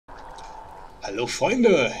Hallo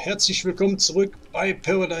Freunde, herzlich willkommen zurück bei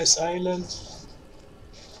Paradise Island.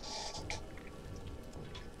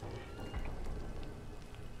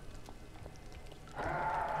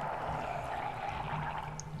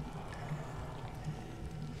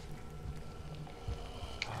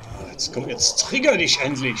 Jetzt trigger dich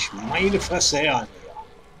endlich, meine Fresse her.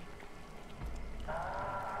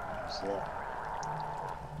 So.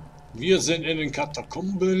 Wir sind in den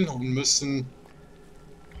Katakomben und müssen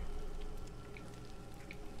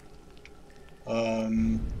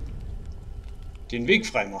den Weg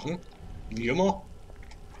frei machen, wie immer.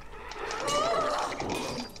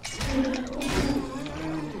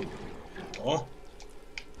 So.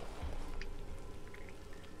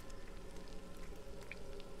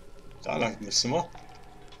 Da lang müssen wir.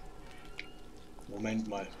 Moment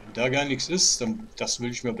mal, wenn da gar nichts ist, dann das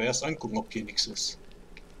will ich mir aber erst angucken, ob hier nichts ist.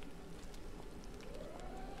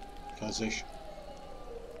 Tatsächlich.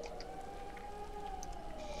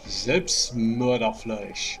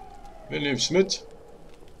 Selbstmörderfleisch. Wir nehmen es mit.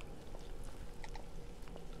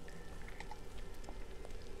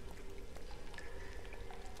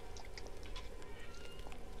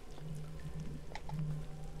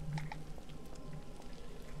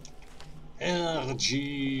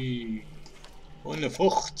 RG. Und eine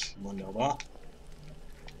Frucht. Wunderbar.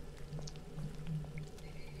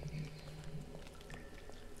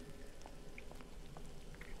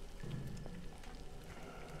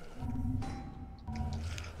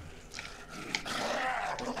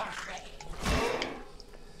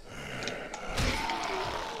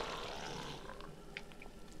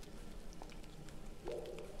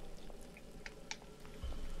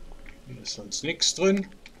 Hier ist sonst nichts drin.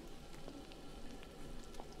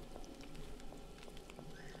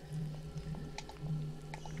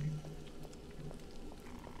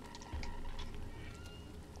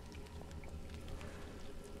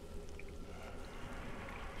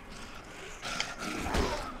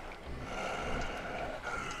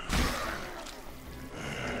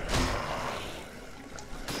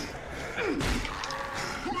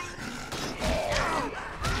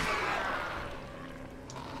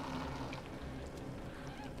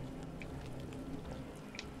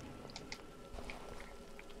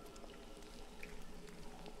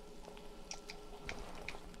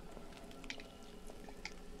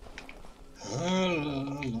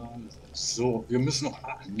 So, wir müssen noch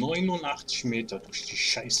 89 Meter durch die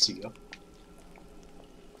Scheiße hier.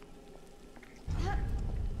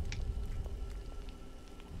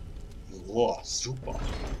 Boah, super.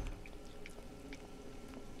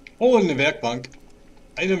 Oh, eine Werkbank.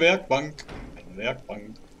 Eine Werkbank. Eine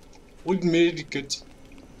Werkbank. Und ein Medikit.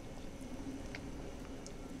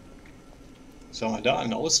 Was haben wir da?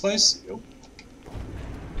 Ein Ausweis? Jo.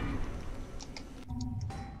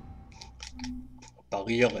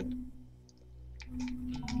 Barrieren.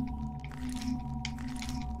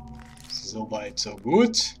 Soweit, so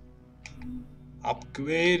gut.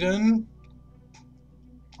 Upgraden.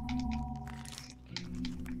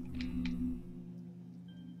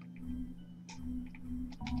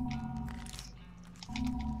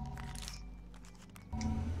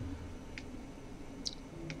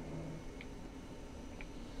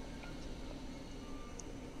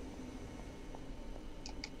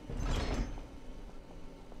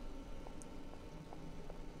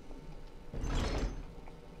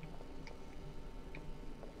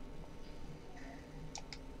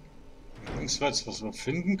 Was wir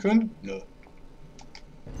finden können? Nö.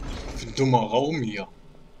 Ein dummer Raum hier.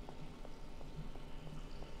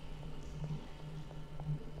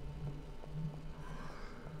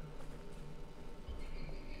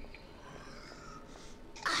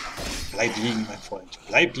 Bleib liegen, mein Freund.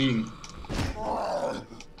 Bleib liegen.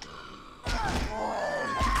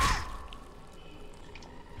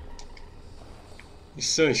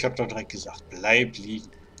 Ich hab doch direkt gesagt, bleib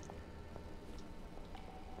liegen.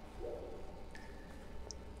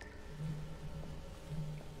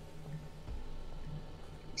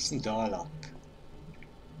 Was ist denn da lang?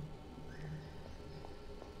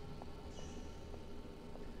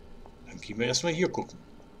 Dann gehen wir erstmal hier gucken.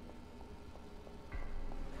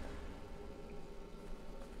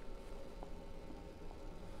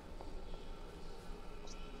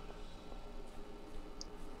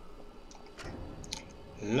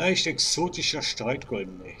 Leicht exotischer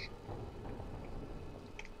Streitgoldmilch.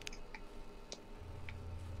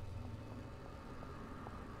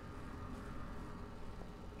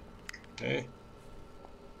 Okay.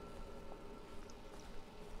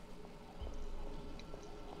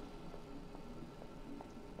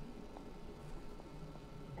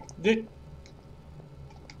 Nee.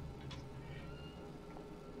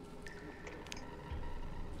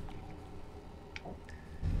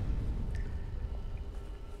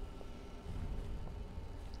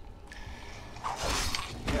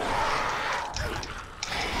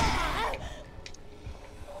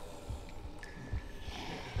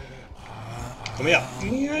 Komm her. Ja,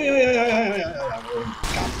 ja, ja, ja, ja, ja, ja. Und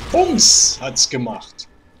Kabums hat's gemacht.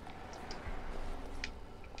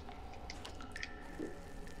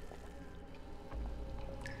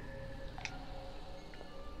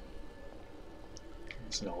 Wir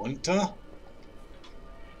müssen da runter.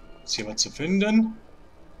 Ist hier was zu finden?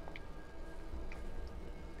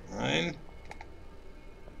 Nein.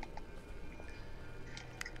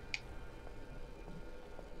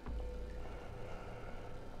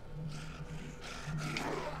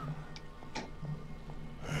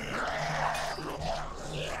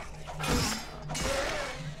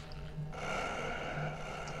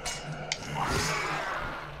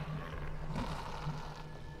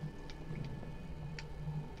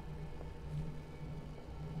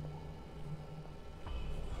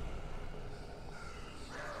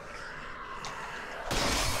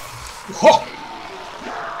 Ho!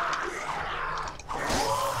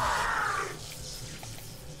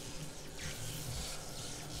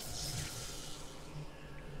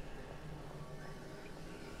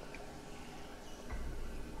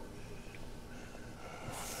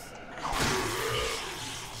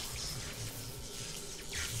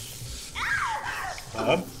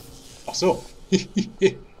 Ach so.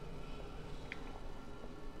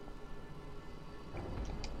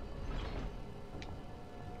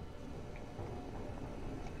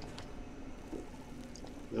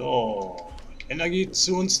 So, Energie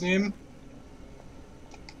zu uns nehmen.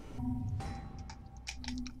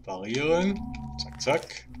 Parieren. Zack,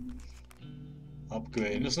 zack.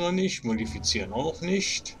 Upgraden ist noch nicht. Modifizieren auch noch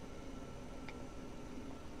nicht.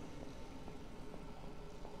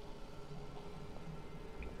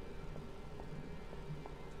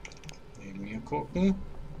 Eben hier gucken.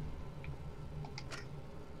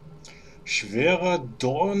 Schwerer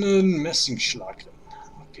Dornen-Messingschlag.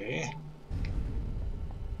 Okay.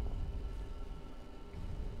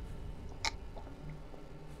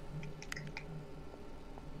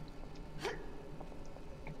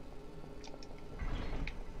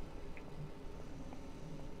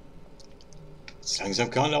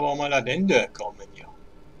 Langsam kann aber auch mal das Ende kommen hier.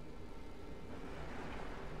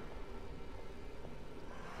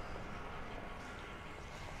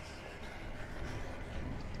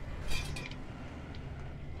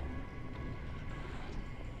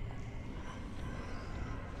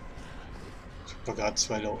 Ich habe gerade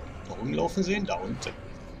zwei da rumlaufen sehen, da unten.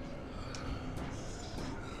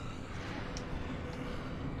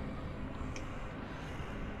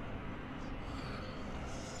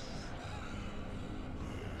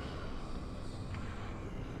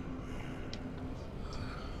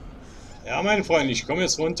 Ja, meine Freunde, ich komme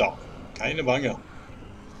jetzt runter. Keine Bange.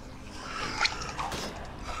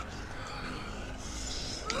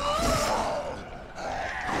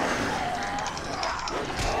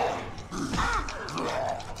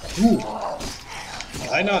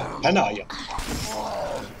 Kleiner Penner hier.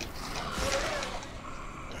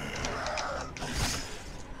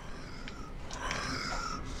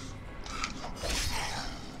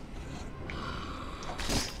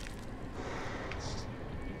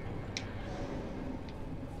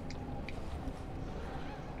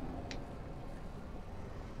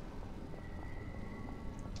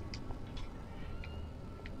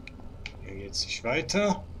 Hier geht's nicht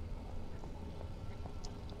weiter.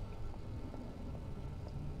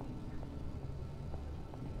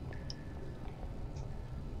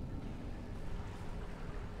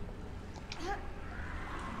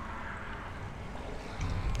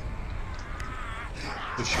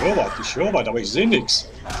 Ich höre was, aber ich sehe nichts.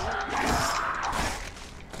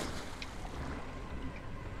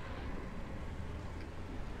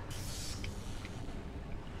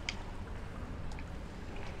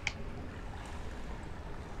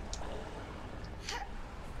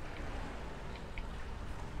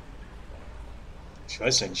 Ich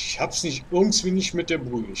weiß ja nicht, ich hab's nicht irgendwie nicht mit der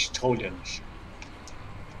Brühe. Ich trau dir nicht.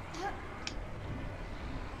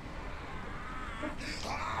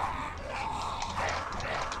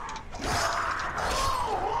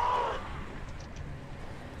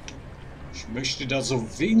 Ich möchte da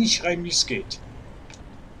so wenig rein, wie es geht.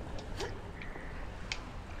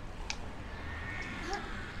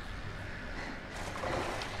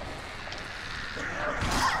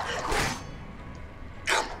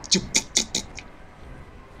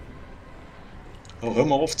 Oh, hör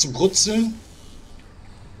mal auf zu brutzeln.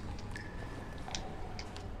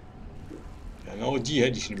 Genau die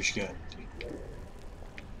hätte ich nämlich gern.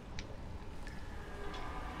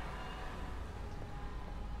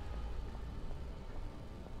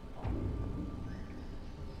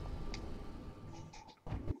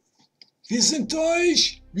 Wir sind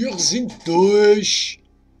durch! Wir sind durch!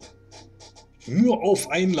 Nur auf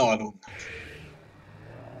Einladung.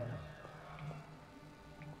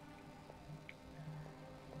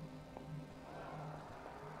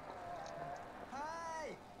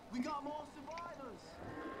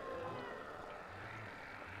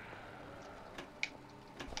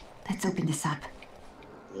 Let's open this up.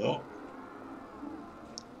 So.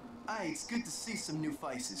 Hey, it's good to see some new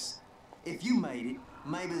faces. If you made it,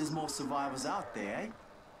 maybe there's more survivors out there, eh?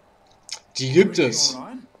 Die gibt es. All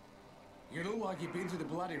right? You look like you've been to the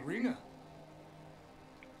bloody ringer.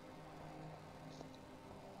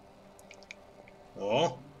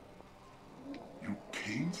 Ja. You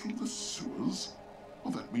came through the sewers?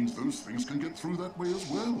 Well, that means those things can get through that way as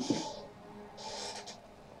well.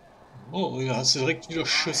 Oh, da hast du direkt wieder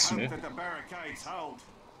Schiss, ne? That the barricades hold.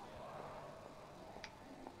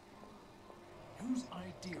 Whose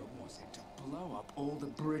idea was it to blow up all the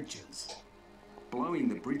bridges? Blowing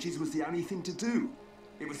the bridges was the only thing to do.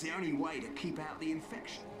 It was the only way to keep out the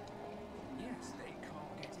infection. Yes, they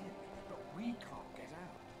can't get in, but we can't get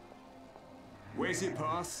out. Where's your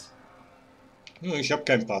pass? Ja, ich habe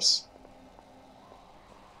keinen Pass.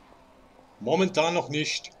 Momentan noch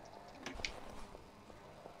nicht.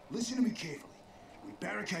 Listen to me carefully. We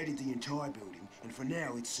barricaded the entire building, and for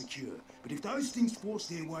now it's secure. But if those things force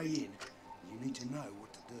their way in, you need to know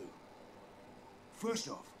what to do. First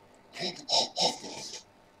off, keep your distance.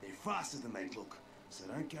 They're faster than they look, so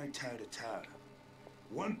don't go toe to toe.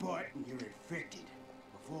 One bite and you're infected.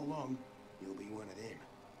 Before long, you'll be one of them.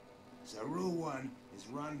 So rule one is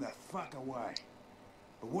run the fuck away.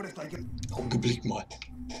 But what if they get... Augenblick mal.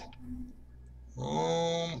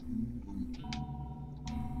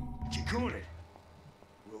 You caught it.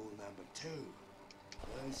 Rule number 2.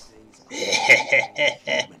 Those things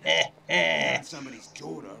are not somebody's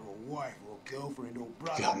daughter or wife or girlfriend or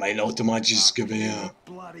brother. Wir haben ein automatisches Gewehr.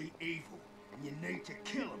 Bloody evil, and you need to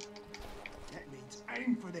kill them. That means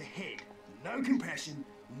aim for the head. No compassion,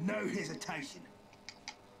 no hesitation.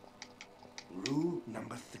 Rule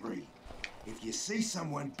number 3. If you see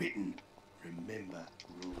someone bitten, remember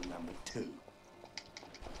rule number 2.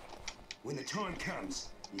 When the time comes,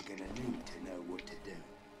 you're gonna need to know what to do.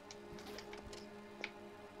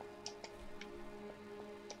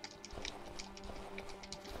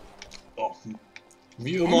 Oh,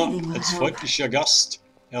 wie immer, als freundlicher Gast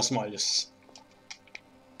erstmal alles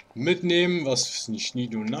mitnehmen, was nicht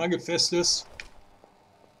nied- und nagelfest ist.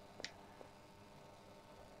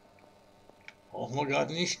 Brauchen wir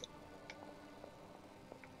gerade nicht.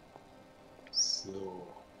 So.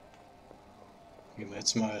 Gehen wir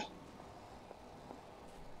jetzt mal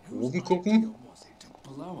oben gucken. Was it to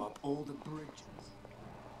blow up all the bridges?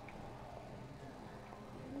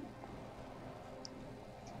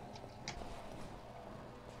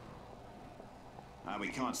 We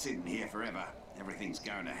can't sit in here forever. Everything's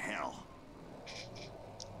going to hell.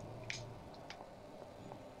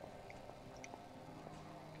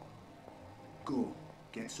 Go,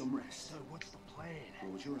 get some rest. So what's the plan?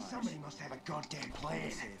 Close your eyes. Somebody must have a goddamn plan.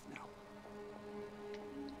 Safe now.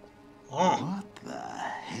 Ah, What the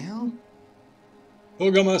hell?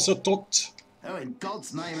 Bürgermeister Todt. Who in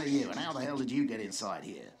God's name are you, and how the hell did you get inside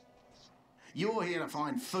here? You're here to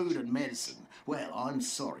find food and medicine. Well, I'm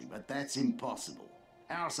sorry, but that's impossible.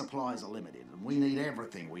 Our supplies are limited, and we need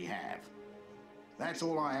everything we have. That's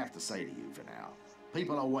all I have to say to you for now.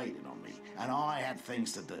 People are waiting on me, and I have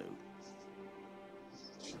things to do.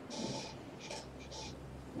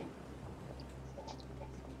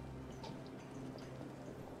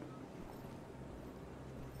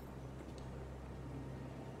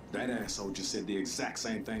 That asshole just said the exact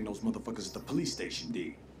same thing those motherfuckers at the police station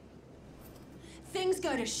did. Things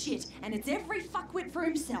go to shit, and it's every fuckwit for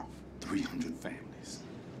himself. 300 families.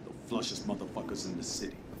 The flushest motherfuckers in the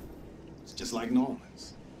city. It's just like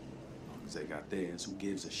Norman's. As long as they got theirs, who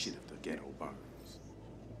gives a shit if the ghetto burns?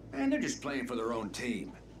 And they're just playing for their own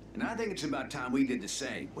team. And I think it's about time we did the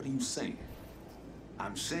same. What are you saying?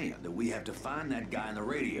 I'm saying that we have to find that guy on the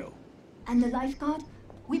radio. And the lifeguard?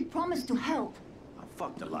 We promised to help. Oh,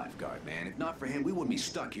 fuck the lifeguard, man. If not for him, we wouldn't be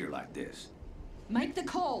stuck here like this. Make the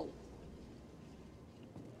call.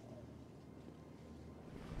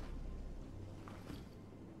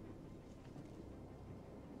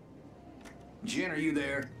 Jen, are you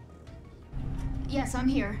there? Yes, I'm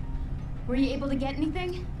here. Were you able to get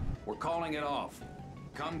anything? We're calling it off.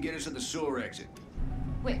 Come get us at the sewer exit.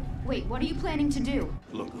 Wait, what are you planning to do?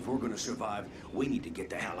 Look, if we're gonna survive, we need to get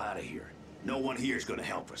the hell out of here. No one here is gonna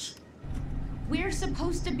help us. We're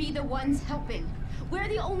supposed to be the ones helping. We're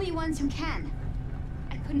the only ones who can.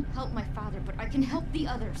 I couldn't help my father, but I can help the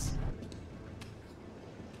others.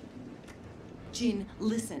 Jin,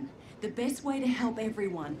 listen. The best way to help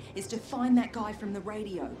everyone is to find that guy from the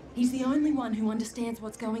radio. He's the only one who understands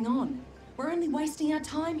what's going on. We're only wasting our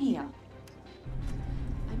time here.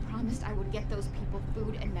 I promised I would get those people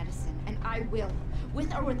food and medicine, and I will,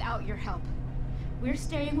 with or without your help. We're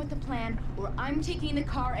staying with the plan, or I'm taking the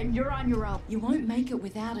car and you're on your own. You won't make it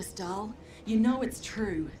without us, doll. You know it's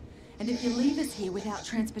true. And if you leave us here without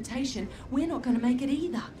transportation, we're not going to make it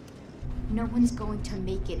either. No one's going to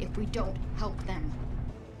make it if we don't help them.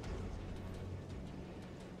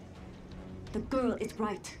 The girl is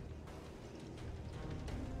right.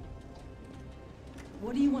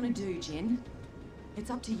 What do you want to do, Jin? It's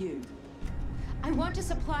up to you. I want to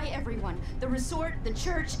supply everyone. The resort, the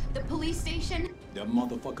church, the police station. Them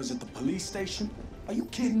motherfuckers at the police station? Are you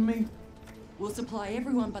kidding me? We'll supply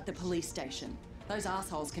everyone but the police station. Those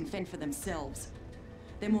assholes can fend for themselves.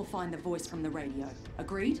 Then we'll find the voice from the radio.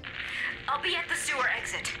 Agreed? I'll be at the sewer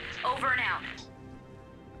exit. Over and out.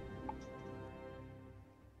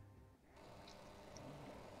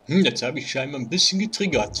 Jetzt habe ich scheinbar ein bisschen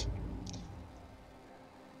getriggert.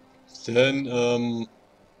 Denn, in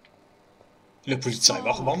der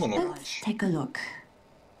Polizeiwache waren wir noch gar nicht. Take a look.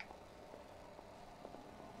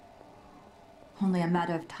 Only a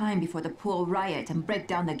matter of time before the pool riot and break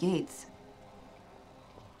down the gates.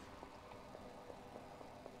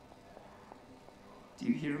 Do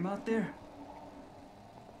you hear him out there?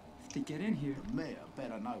 If they get in here, The mayor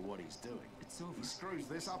better know what he's doing. it's over. He screws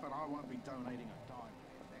this up and I won't be donating a dime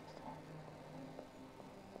next time.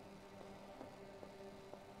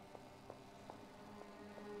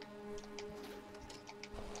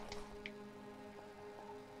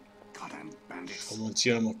 Goddamn bandits. Schauen wir uns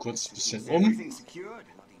hier nochmal kurz ein bisschen Is um. everything secured?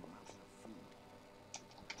 Bloody mountain of food.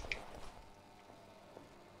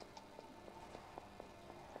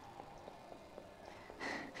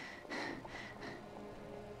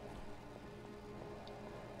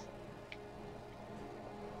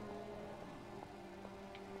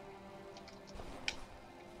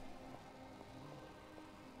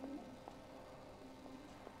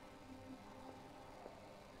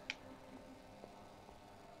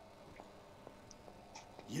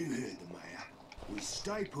 You heard the mayor. We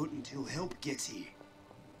stay put until help gets here.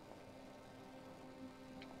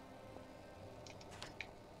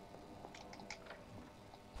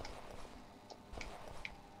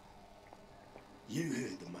 You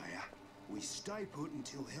heard the mayor. We stay put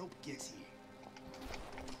until help gets here.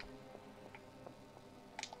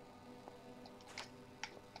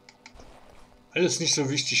 Alles nicht so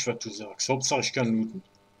wichtig, was du sagst. Hauptsache ich kann looten.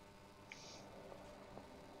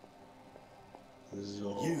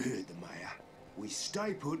 So. You heard the mayor. We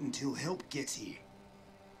stay put until help gets here.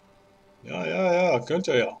 Ja, könnt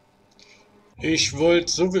ihr ja. Ich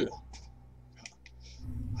wollte so viel.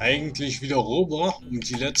 Eigentlich wieder rüber, um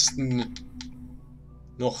die letzten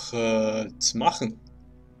noch zu machen.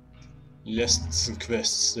 Die letzten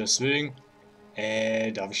Quests. Deswegen.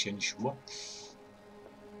 Darf ich hier nicht rüber?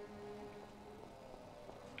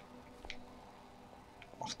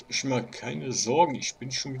 Macht euch mal keine Sorgen, ich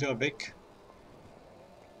bin schon wieder weg.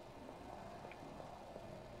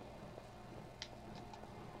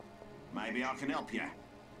 Maybe I can help you.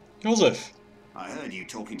 Joseph. I heard you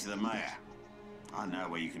talking to the mayor. I know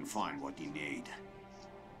where you can find what you need.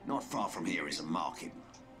 Not far from here is a market.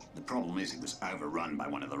 The problem is it was overrun by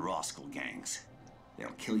one of the rascal gangs.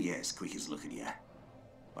 They'll kill you as quick as look at you.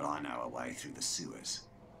 But I know a way through the sewers.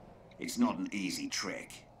 It's not an easy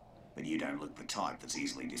trick, but you don't look the type that's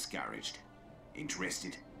easily discouraged.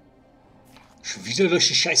 Interested? Schon wieder durch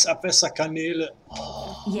die scheiß Abwässerkanäle.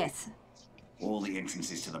 Yes. All the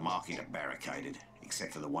entrances to the market are barricaded,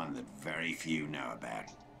 except for the one that very few know about.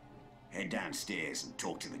 Head downstairs and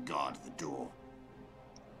talk to the guard at the door.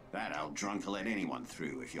 That old drunk will let anyone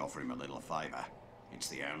through if you offer him a little favor. It's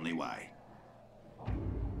the only way.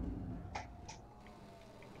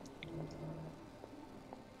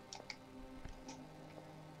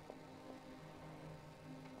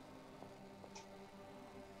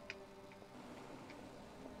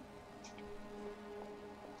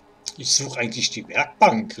 Ich suche eigentlich die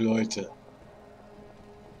Werkbank, Leute.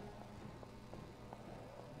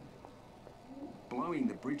 Blowing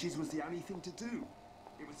the bridges was the only thing to do.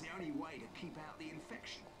 It was the only way to keep out the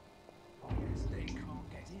infection. Yes, they can't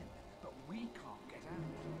get in, but we can't get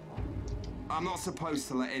out. I'm not supposed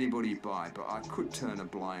to let anybody by, but I could turn a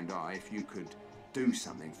blind eye if you could do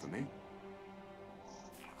something for me.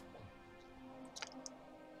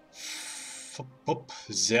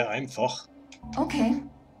 Sehr einfach. Okay.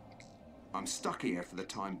 I'm stuck here for the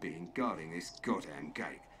time being, guarding this goddamn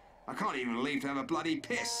gate. I can't even leave to have a bloody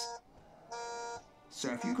piss.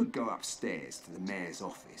 So if you could go upstairs to the mayor's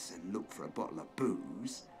office and look for a bottle of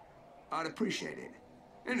booze, I'd appreciate it.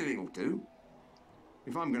 Anything will do.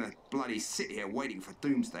 If I'm gonna bloody sit here waiting for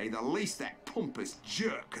doomsday, the least that pompous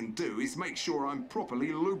jerk can do is make sure I'm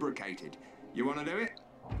properly lubricated. You wanna do it?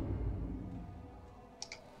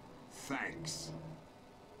 Thanks.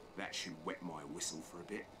 That should wet my whistle for a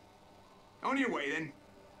bit. On your way then.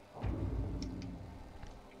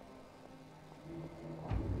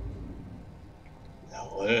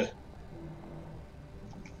 Jawohl.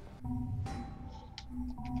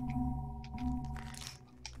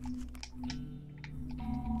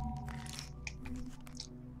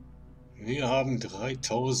 Wir haben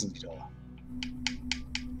 3000 wieder.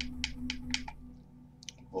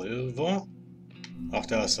 Revolver. Ach,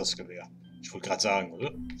 da ist das Gewehr. Ich wollte gerade sagen,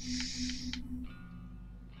 oder?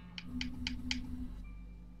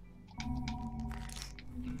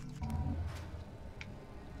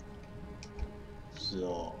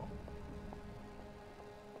 So.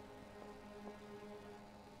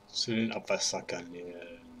 Zu den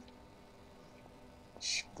Abwasserkanälen.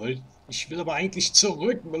 Ich will aber eigentlich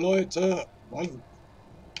zurück, Leute. Mann.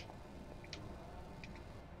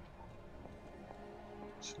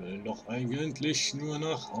 Ich will doch eigentlich nur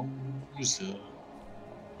nach Hause.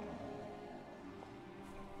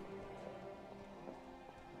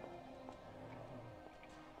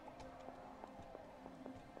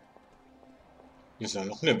 Hier ist ja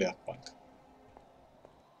noch eine Werkbank.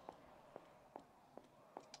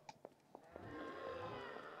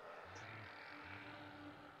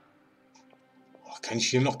 Oh, kann ich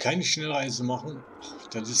hier noch keine Schnellreise machen? Ach,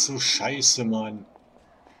 das ist so scheiße, Mann.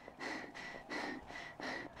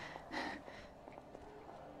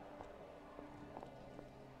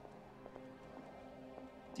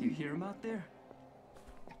 Do you hear him out there?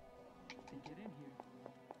 They get in here.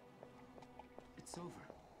 It's over.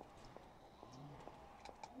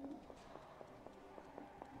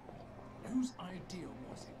 Whose idea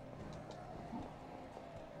was it?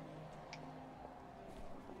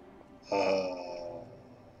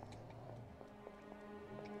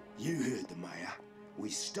 You heard the mayor. We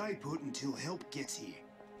stay put until help gets here.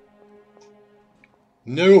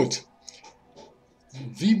 Na gut.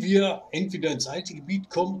 Wie wir entweder ins alte Gebiet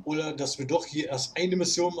kommen oder dass wir doch hier erst eine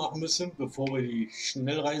Mission machen müssen, bevor wir die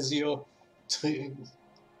Schnellreise hier triggern,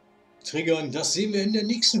 das sehen wir in der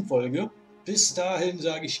nächsten Folge. Bis dahin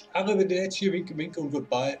sage ich Arrivederci, winke, winke und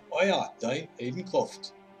goodbye. Euer, dein Aiden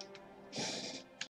Croft.